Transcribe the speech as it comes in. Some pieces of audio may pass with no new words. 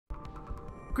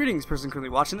Greetings, person currently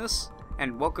watching this,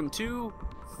 and welcome to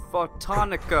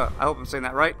Fotonica. I hope I'm saying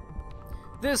that right.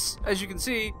 This, as you can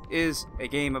see, is a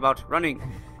game about running,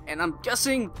 and I'm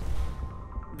guessing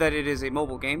that it is a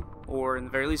mobile game, or in the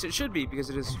very least it should be, because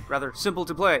it is rather simple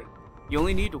to play. You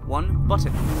only need one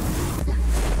button.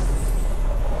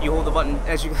 You hold the button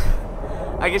as you...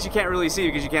 I guess you can't really see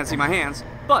because you can't see my hands,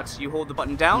 but you hold the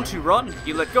button down to run,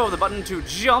 you let go of the button to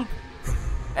jump,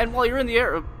 and while you're in the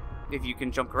air, if you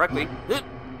can jump correctly,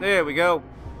 there we go.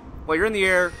 While you're in the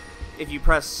air, if you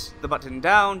press the button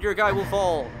down, your guy will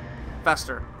fall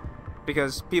faster,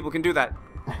 because people can do that,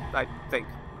 I think.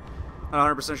 I'm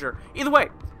not 100% sure. Either way,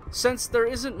 since there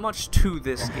isn't much to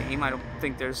this game, I don't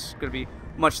think there's going to be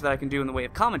much that I can do in the way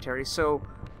of commentary, so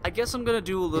I guess I'm going to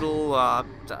do a little,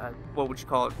 what would you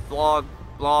call it, vlog,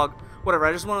 whatever.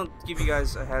 I just want to give you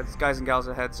guys guys and gals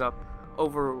a heads up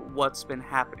over what's been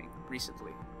happening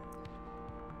recently.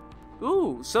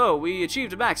 Ooh, so we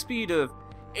achieved a max speed of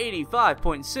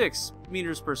 85.6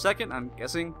 meters per second, I'm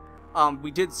guessing.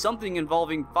 We did something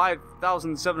involving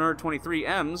 5,723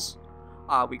 M's.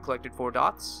 We collected 4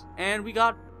 dots, and we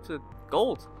got to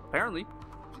gold, apparently.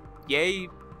 Yay,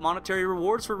 monetary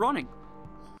rewards for running.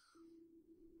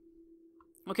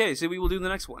 Okay, so we will do the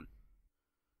next one.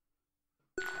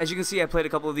 As you can see, I played a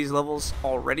couple of these levels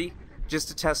already, just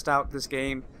to test out this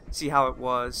game, see how it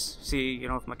was, see, you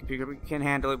know, if my computer can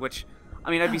handle it, which,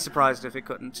 I mean, I'd be surprised if it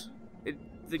couldn't.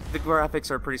 The graphics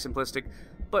are pretty simplistic,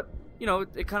 but, you know,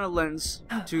 it kind of lends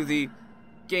to the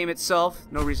game itself.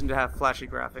 No reason to have flashy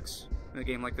graphics in a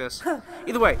game like this.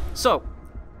 Either way, so,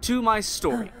 to my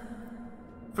story.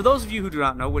 For those of you who do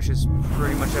not know, which is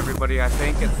pretty much everybody, I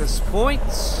think, at this point,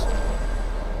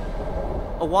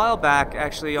 a while back,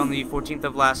 actually on the 14th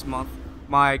of last month,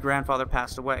 my grandfather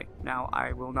passed away. Now,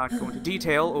 I will not go into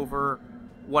detail over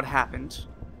what happened,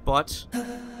 but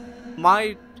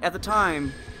at the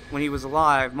time when he was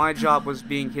alive, my job was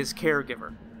being his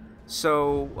caregiver.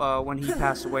 So, when he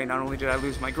passed away, not only did I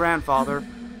lose my grandfather,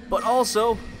 but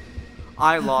also,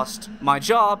 I lost my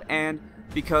job, and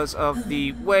because of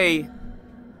the way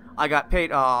I got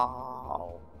paid...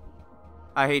 Oh,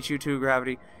 I hate you too,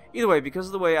 Gravity. Either way, because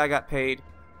of the way I got paid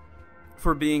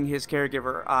for being his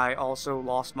caregiver, I also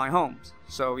lost my home.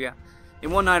 So, yeah. In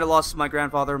one night, I lost my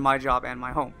grandfather, my job, and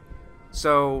my home.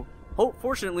 So,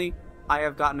 fortunately, I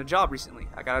have gotten a job recently.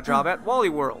 I got a job at Wally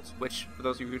World, which, for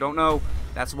those of you who don't know,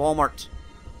 that's Walmart.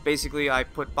 Basically, I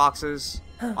put boxes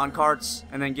on carts,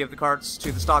 and then give the carts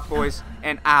to the stock boys,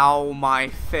 and ow, my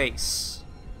face.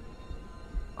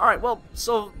 Alright, well,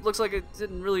 so, looks like it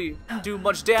didn't really do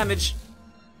much damage.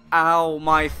 Ow,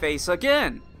 my face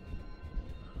again.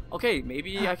 Okay,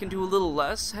 maybe I can do a little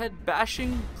less head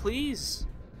bashing, please?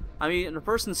 I mean, a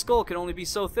person's skull can only be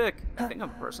so thick. I think I'm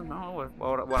a person. I don't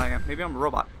know what I am. Maybe I'm a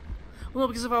robot. Well, no,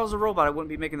 because if I was a robot, I wouldn't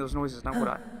be making those noises, now would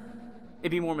I?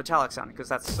 It'd be more metallic sounding, because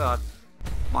that's,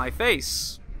 my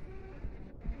face.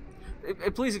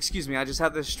 Please excuse me, I just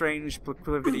have this strange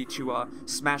proclivity to,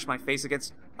 smash my face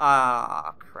against...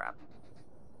 crap.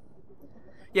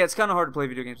 Yeah, it's kind of hard to play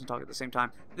video games and talk at the same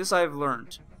time. This I have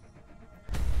learned.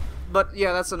 But,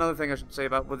 yeah, that's another thing I should say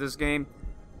about with this game.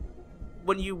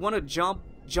 When you want to jump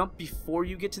before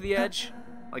you get to the edge,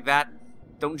 like that.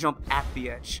 Don't jump at the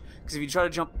edge. Because if you try to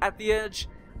jump at the edge,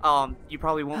 you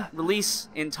probably won't release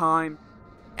in time,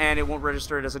 and it won't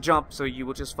register it as a jump, so you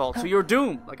will just fall to your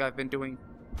doom, like I've been doing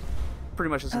pretty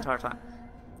much this entire time.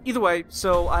 Either way,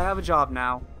 so I have a job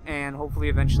now, and hopefully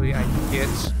eventually I can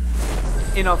get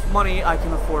enough money I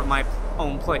can afford my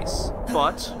own place.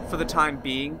 But, for the time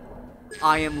being,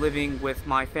 I am living with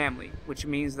my family, which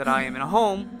means that I am in a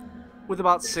home with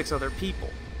about 6 other people.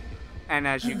 And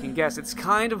as you can guess, it's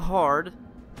kind of hard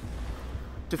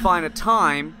to find a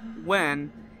time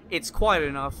when it's quiet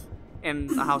enough in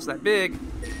a house that big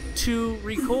to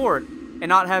record and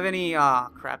not have any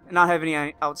not have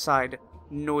any outside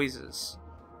noises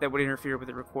that would interfere with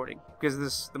the recording,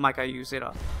 because the mic I use, it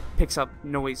picks up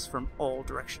noise from all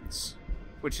directions,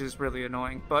 which is really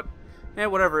annoying. But yeah,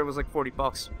 whatever, it was like 40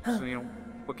 bucks, so, you know,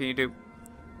 what can you do?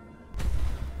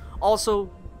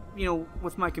 Also, you know,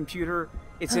 with my computer,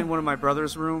 it's in one of my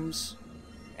brother's rooms,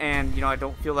 and, you know, I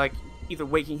don't feel like either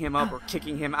waking him up or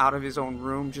kicking him out of his own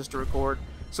room just to record.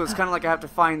 So it's kind of like I have to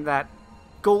find that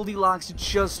Goldilocks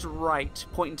just right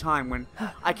point in time when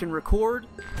I can record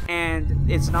and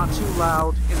it's not too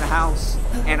loud in the house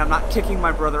and I'm not kicking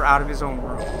my brother out of his own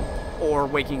room or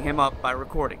waking him up by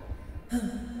recording.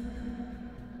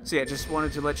 So yeah, just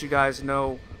wanted to let you guys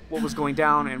know what was going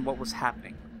down and what was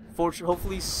happening.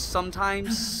 Hopefully sometime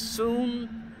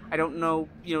soon. I don't know,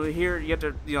 you know, here you have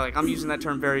to, you know, like, I'm using that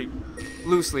term very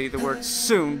loosely, the word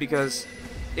soon, because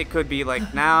It could be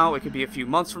like now, it could be a few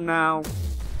months from now.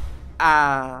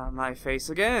 Ah, my face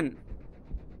again.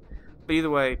 But either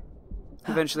way,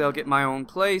 eventually I'll get my own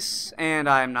place, and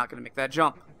I'm not going to make that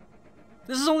jump.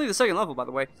 This is only the second level, by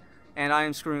the way, and I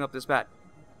am screwing up this bad.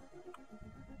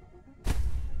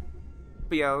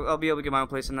 But yeah, I'll be able to get my own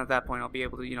place, and at that point I'll be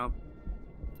able to, you know,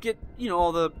 get, you know,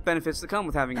 all the benefits that come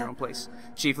with having your own place.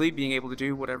 Chiefly being able to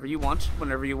do whatever you want,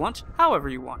 whenever you want, however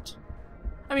you want.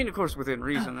 I mean, of course, within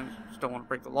reason. I just don't want to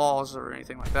break the laws or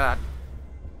anything like that.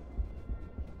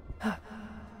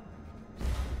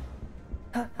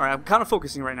 Alright, I'm kind of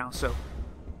focusing right now, so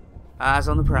eyes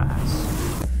on the prize.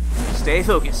 Stay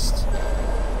focused.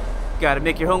 Gotta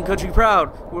make your home country proud,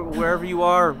 wherever you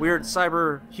are, weird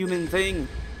cyber human thing.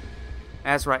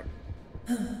 That's right.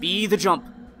 Be the jump.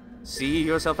 See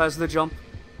yourself as the jump.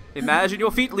 Imagine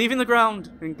your feet leaving the ground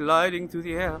and gliding through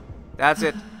the air. That's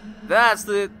it. That's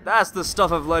the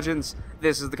stuff of legends.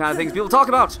 This is the kind of things people talk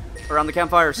about around the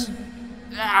campfires.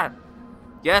 Ah.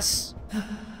 Yes.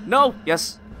 No.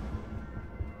 Yes.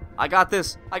 I got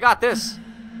this. I got this.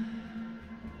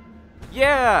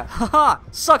 Yeah. Haha.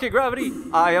 Suck it, gravity.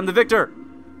 I am the victor.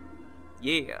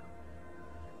 Yeah.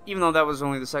 Even though that was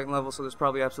only the second level, so there's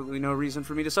probably absolutely no reason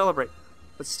for me to celebrate.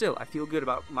 But still, I feel good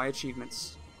about my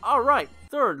achievements. Alright,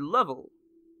 third level.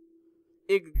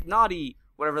 Ignati.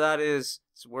 Whatever that is.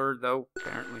 It's a word, though,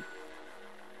 apparently.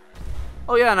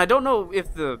 Oh yeah, and I don't know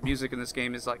if the music in this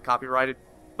game is, like, copyrighted.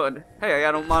 But, hey,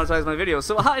 I don't monetize my videos,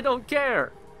 so I don't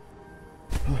care.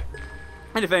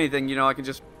 And if anything, you know, I can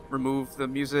just remove the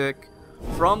music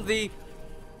from the...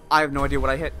 I have no idea what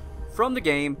I hit. From the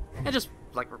game, and just,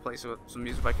 like, replace it with some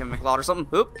music by Kevin MacLeod or something.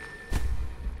 Oop.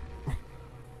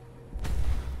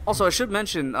 Also, I should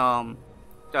mention,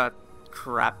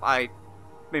 crap, I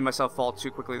made myself fall too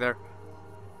quickly there.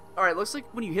 Alright, looks like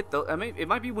when you hit those, it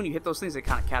might be when you hit those things, they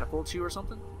kind of catapult you or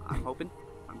something. I'm hoping.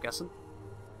 I'm guessing.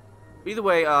 Either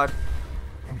way,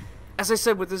 as I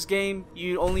said with this game,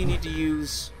 you only need to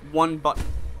use one button.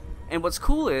 And what's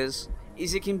cool is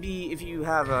it can be, if you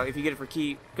get it for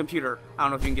computer, I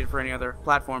don't know if you can get it for any other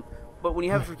platform, but when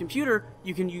you have it for computer,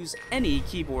 you can use any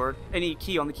key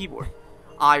on the keyboard.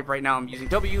 Right now I'm using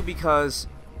W because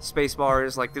spacebar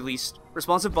is like the least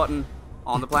responsive button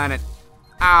on the planet.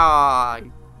 Ah,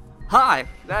 hi,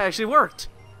 that actually worked.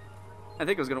 I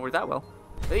think it was gonna work that well.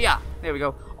 But yeah, there we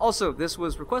go. Also, this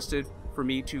was requested for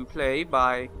me to play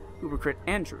by Ubercrit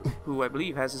Andrew, who I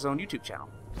believe has his own YouTube channel.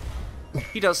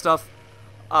 He does stuff.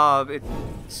 I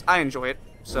enjoy it,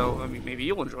 so I mean, maybe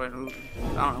you'll enjoy it. I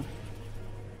don't know.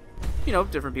 You know,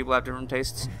 different people have different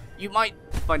tastes. You might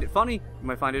find it funny. You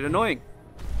might find it annoying.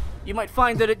 You might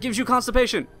find that it gives you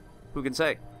constipation. Who can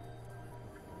say?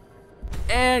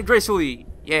 And gracefully,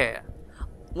 yeah.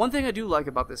 One thing I do like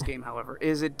about this game, however,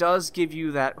 is it does give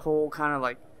you that whole kind of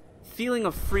like feeling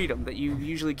of freedom that you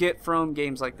usually get from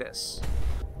games like this.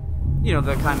 You know,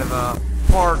 the kind of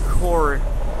parkour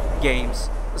games,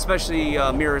 especially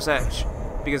Mirror's Edge,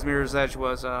 because Mirror's Edge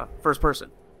was first person.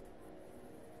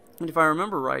 And if I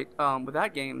remember right, with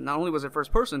that game, not only was it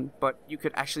first person, but you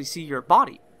could actually see your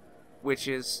body, which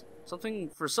is something,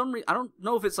 for some reason, I don't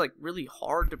know if it's like really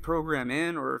hard to program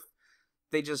in, or if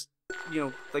they just, you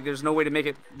know, like there's no way to make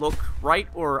it look right,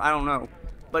 or I don't know.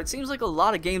 But it seems like a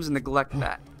lot of games neglect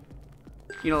that.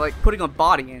 You know, like putting a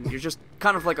body in, you're just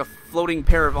kind of like a floating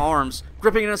pair of arms,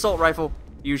 gripping an assault rifle,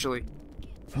 usually.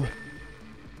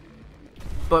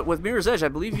 But with Mirror's Edge, I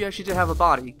believe you actually did have a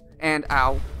body, and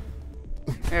ow.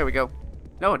 There we go.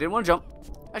 No, I didn't want to jump.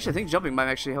 Actually, I think jumping might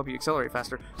actually help you accelerate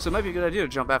faster, so it might be a good idea to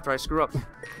jump after I screw up.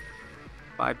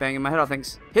 By banging my head on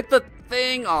things. Hit the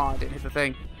thing! Aw, I didn't hit the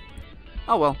thing.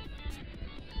 Oh well.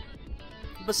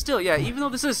 But still, yeah, even though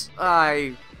this is...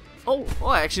 Oh,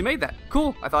 I actually made that.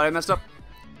 Cool. I thought I messed up.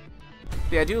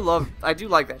 Yeah, I do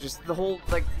like that. Just the whole,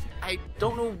 like, I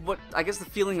don't know what... I guess the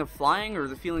feeling of flying or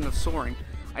the feeling of soaring.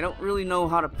 I don't really know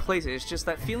how to place it. It's just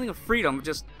that feeling of freedom,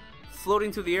 just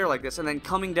floating through the air like this and then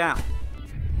coming down.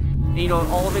 And, you know,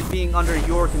 all of it being under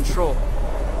your control.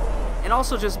 And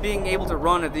also just being able to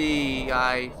run at the...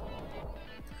 I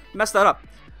messed that up.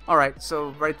 Alright, so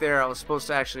right there I was supposed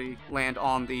to actually land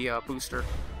on the booster.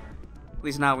 At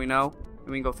least now we know, and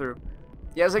we can go through.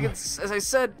 Yeah, as I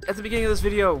said at the beginning of this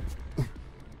video,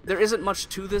 there isn't much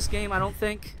to this game, I don't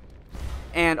think.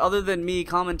 And other than me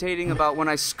commentating about when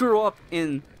I screw up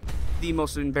in the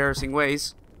most embarrassing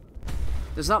ways,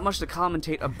 there's not much to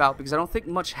commentate about because I don't think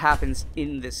much happens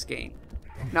in this game.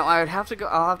 Now I'll have to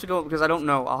go because I don't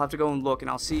know. I'll have to go and look and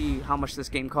I'll see how much this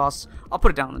game costs. I'll put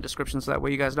it down in the description so that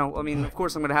way you guys know. I mean, of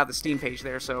course I'm going to have the Steam page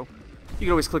there, so you can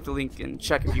always click the link and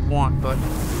check if you want, but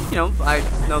you know, I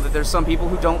know that there's some people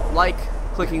who don't like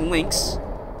clicking links.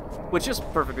 which is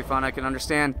perfectly fine. I can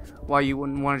understand why you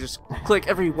wouldn't want to just click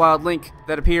every wild link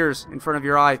that appears in front of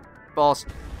your eyeballs.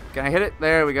 Can I hit it?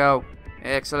 There we go.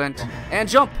 Excellent. And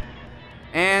jump!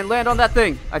 And land on that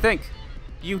thing, I think.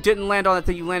 You didn't land on that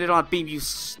thing, you landed on a beam, you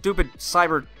stupid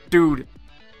cyber dude.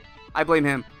 I blame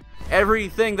him.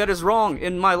 Everything that is wrong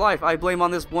in my life, I blame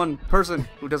on this one person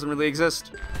who doesn't really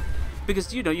exist.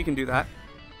 Because, you know, you can do that.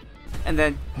 And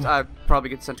then I probably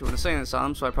get sent to an insane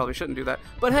asylum, so I probably shouldn't do that.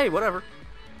 But hey, whatever.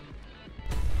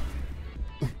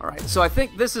 Alright, so I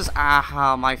think this is...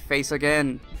 Aha, my face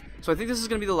again. So I think this is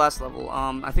going to be the last level.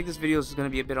 I think this video is going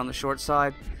to be a bit on the short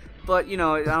side. But, you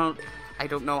know, I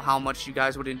don't know how much you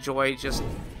guys would enjoy just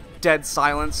dead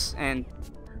silence. And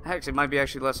actually, it might be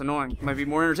actually less annoying. It might be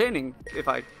more entertaining if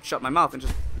I shut my mouth and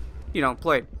just, you know,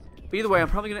 play. But either way, I'm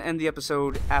probably going to end the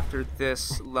episode after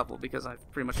this level because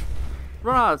I've pretty much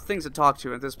run out of things to talk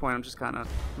to. At this point, I'm just kind of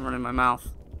running my mouth.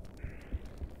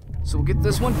 So we'll get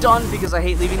this one done because I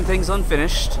hate leaving things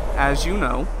unfinished, as you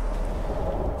know.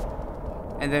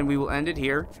 And then we will end it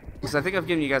here because I think I've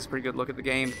given you guys a pretty good look at the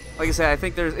game. Like I said, I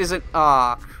think there isn't...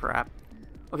 Ah, crap.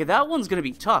 Okay, that one's going to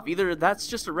be tough. Either that's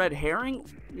just a red herring.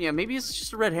 Yeah, maybe it's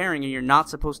just a red herring and you're not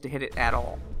supposed to hit it at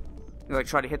all. You like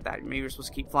try to hit that. Maybe you're supposed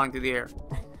to keep flying through the air.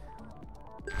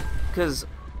 Because,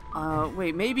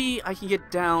 wait, maybe I can get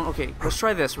down... Okay, let's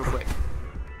try this real quick.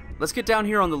 Let's get down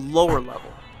here on the lower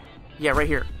level. Yeah, right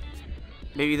here.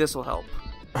 Maybe this will help.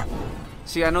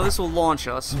 See, I know this will launch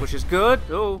us, which is good.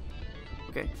 Oh,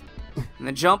 okay. And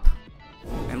then jump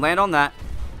and land on that.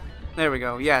 There we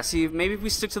go. Yeah, see, maybe if we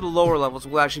stick to the lower levels,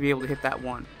 we'll actually be able to hit that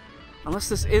one. Unless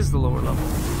this is the lower level.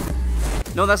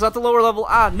 No, that's not the lower level.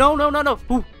 Ah, no, no, no, no.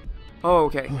 Ooh. Oh,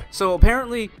 okay. So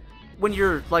apparently, when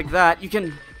you're like that, you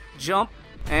can jump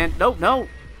and... No, no.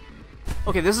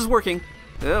 Okay, this is working.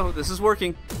 Oh, this is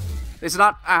working. It's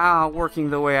not working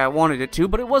the way I wanted it to,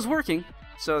 but it was working.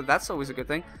 So that's always a good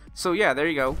thing. So yeah, there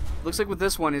you go. Looks like with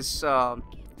this one is...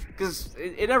 Because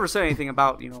it never said anything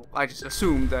about, you know, I just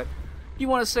assumed that you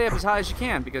want to stay up as high as you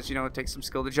can because, you know, it takes some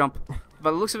skill to jump. By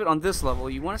the looks of it on this level,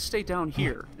 you want to stay down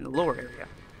here in the lower area.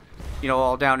 You know,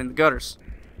 all down in the gutters.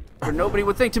 Where nobody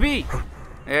would think to be.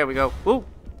 There we go. Woo!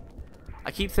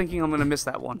 I keep thinking I'm going to miss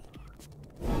that one.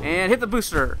 And hit the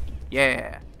booster.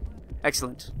 Yeah.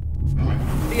 Excellent.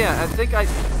 But yeah, I think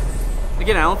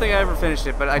Again, I don't think I ever finished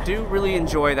it, but I do really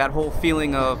enjoy that whole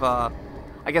feeling of,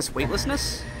 I guess,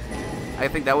 weightlessness? I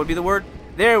think that would be the word.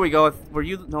 There we go. Were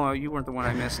you... No, you weren't the one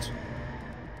I missed.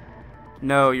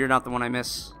 No, you're not the one I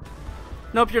miss.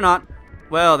 Nope, you're not.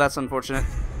 Well, that's unfortunate.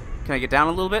 Can I get down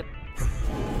a little bit?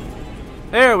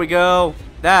 There we go.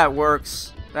 That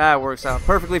works. That works out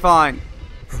perfectly fine.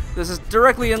 This is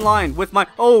directly in line with my...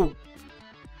 Oh!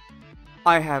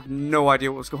 I have no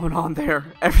idea what was going on there.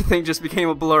 Everything just became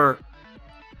a blur.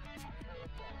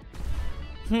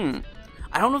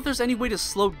 I don't know if there's any way to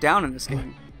slow down in this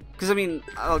game. Because, I mean,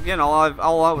 again,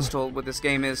 all I was told with this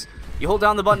game is you hold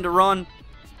down the button to run.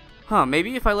 Huh,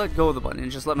 maybe if I let go of the button and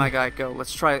just let my guy go.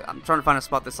 Let's try. I'm trying to find a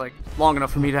spot that's, like, long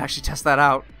enough for me to actually test that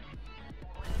out.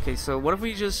 Okay, so what if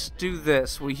we just do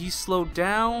this? Will he slow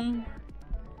down?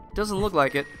 Doesn't look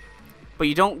like it. But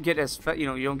you don't get as he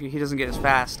doesn't get as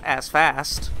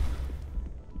fast.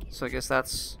 So I guess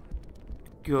that's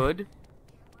good.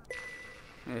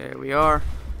 There we are.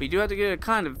 But you do have to get a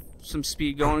kind of some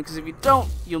speed going, because if you don't,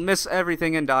 you'll miss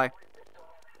everything and die.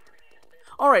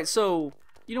 Alright, so,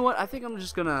 you know what, I think I'm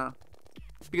just gonna...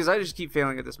 Because I just keep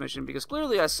failing at this mission, because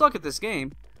clearly I suck at this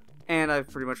game, and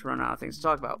I've pretty much run out of things to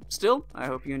talk about. Still, I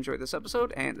hope you enjoyed this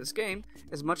episode and this game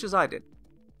as much as I did.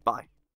 Bye.